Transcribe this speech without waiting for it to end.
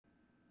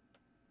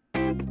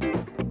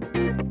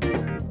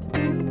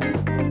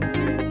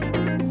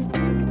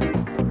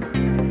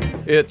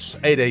It's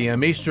 8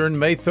 a.m. Eastern,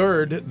 May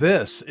 3rd.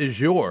 This is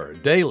your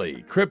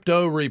daily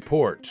crypto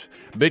report.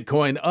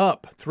 Bitcoin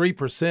up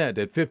 3%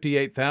 at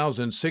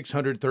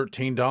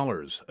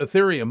 $58,613.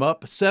 Ethereum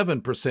up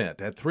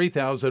 7% at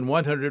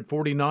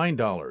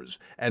 $3,149.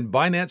 And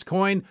Binance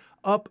Coin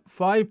up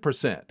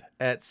 5%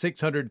 at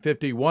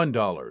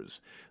 $651.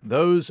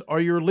 Those are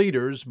your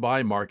leaders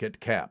by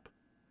market cap.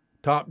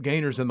 Top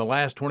gainers in the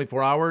last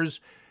 24 hours,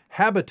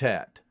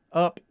 Habitat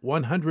up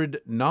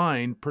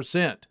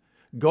 109%.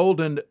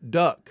 Golden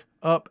Duck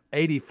up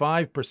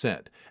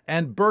 85%,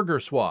 and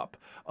BurgerSwap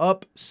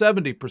up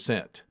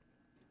 70%.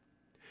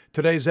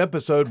 Today's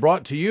episode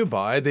brought to you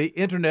by the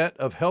Internet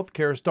of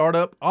Healthcare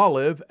startup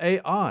Olive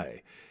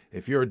AI.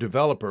 If you're a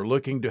developer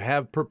looking to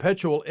have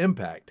perpetual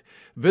impact,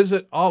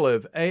 visit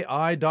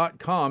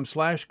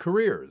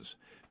oliveai.com/careers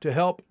to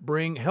help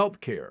bring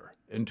healthcare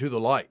into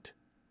the light.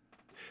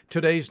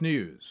 Today's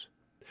news.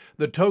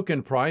 The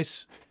token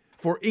price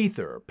for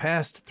Ether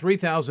passed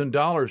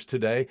 $3,000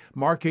 today,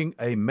 marking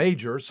a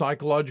major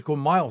psychological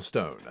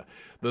milestone.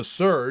 The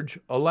surge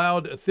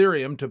allowed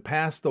Ethereum to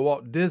pass the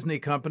Walt Disney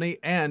Company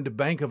and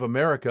Bank of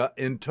America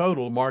in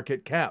total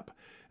market cap.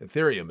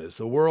 Ethereum is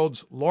the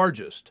world's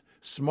largest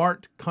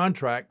smart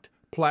contract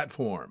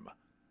platform.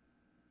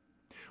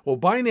 Well,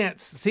 Binance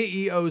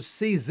CEO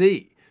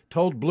CZ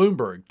told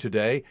Bloomberg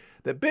today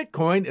that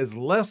Bitcoin is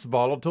less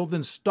volatile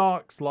than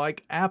stocks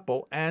like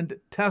Apple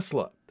and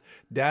Tesla.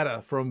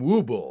 Data from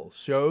Woobull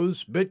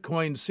shows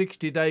Bitcoin's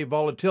 60-day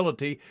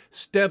volatility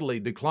steadily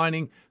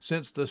declining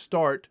since the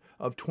start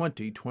of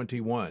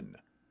 2021.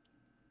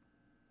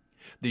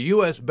 The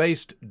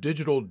U.S.-based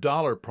Digital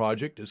Dollar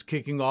Project is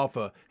kicking off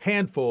a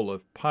handful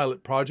of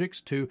pilot projects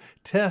to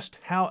test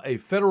how a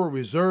Federal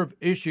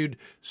Reserve-issued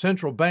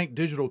central bank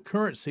digital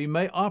currency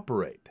may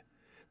operate.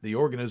 The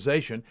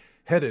organization,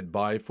 headed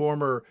by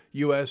former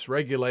U.S.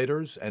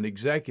 regulators and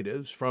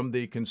executives from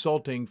the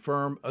consulting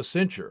firm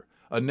Accenture,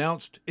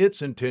 announced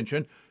its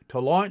intention to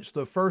launch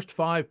the first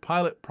 5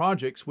 pilot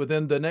projects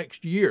within the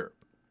next year.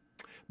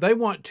 They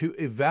want to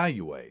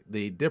evaluate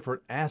the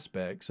different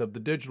aspects of the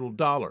digital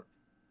dollar.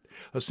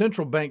 A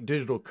central bank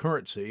digital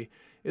currency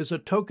is a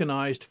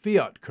tokenized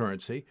fiat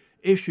currency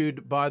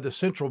issued by the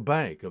central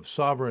bank of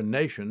sovereign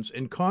nations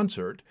in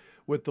concert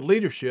with the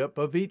leadership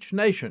of each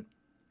nation.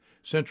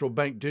 Central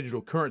bank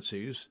digital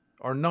currencies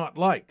are not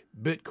like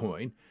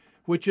Bitcoin,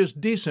 which is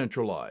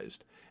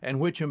decentralized and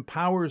which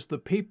empowers the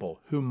people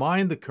who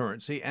mine the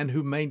currency and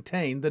who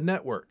maintain the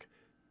network.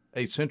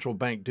 A central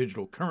bank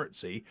digital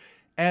currency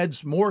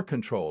adds more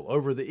control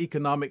over the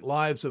economic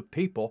lives of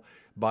people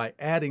by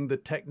adding the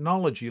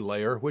technology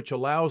layer which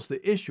allows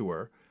the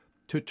issuer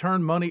to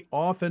turn money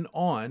off and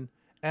on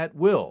at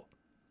will.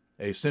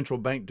 A central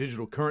bank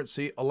digital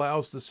currency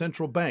allows the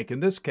central bank, in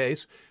this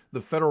case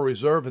the Federal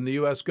Reserve and the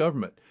U.S.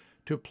 government,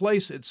 to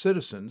place its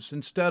citizens,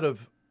 instead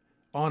of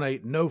on a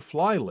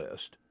no-fly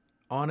list,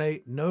 on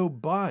a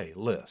no-buy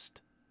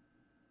list.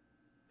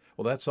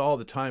 Well, that's all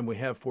the time we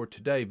have for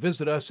today.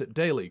 Visit us at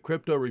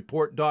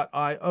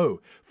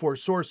dailycryptoreport.io for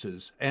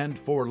sources and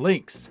for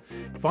links.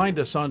 Find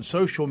us on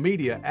social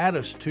media, add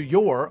us to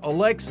your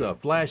Alexa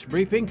flash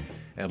briefing,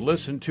 and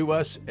listen to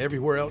us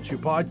everywhere else you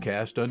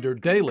podcast under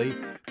Daily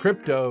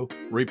Crypto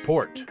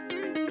Report.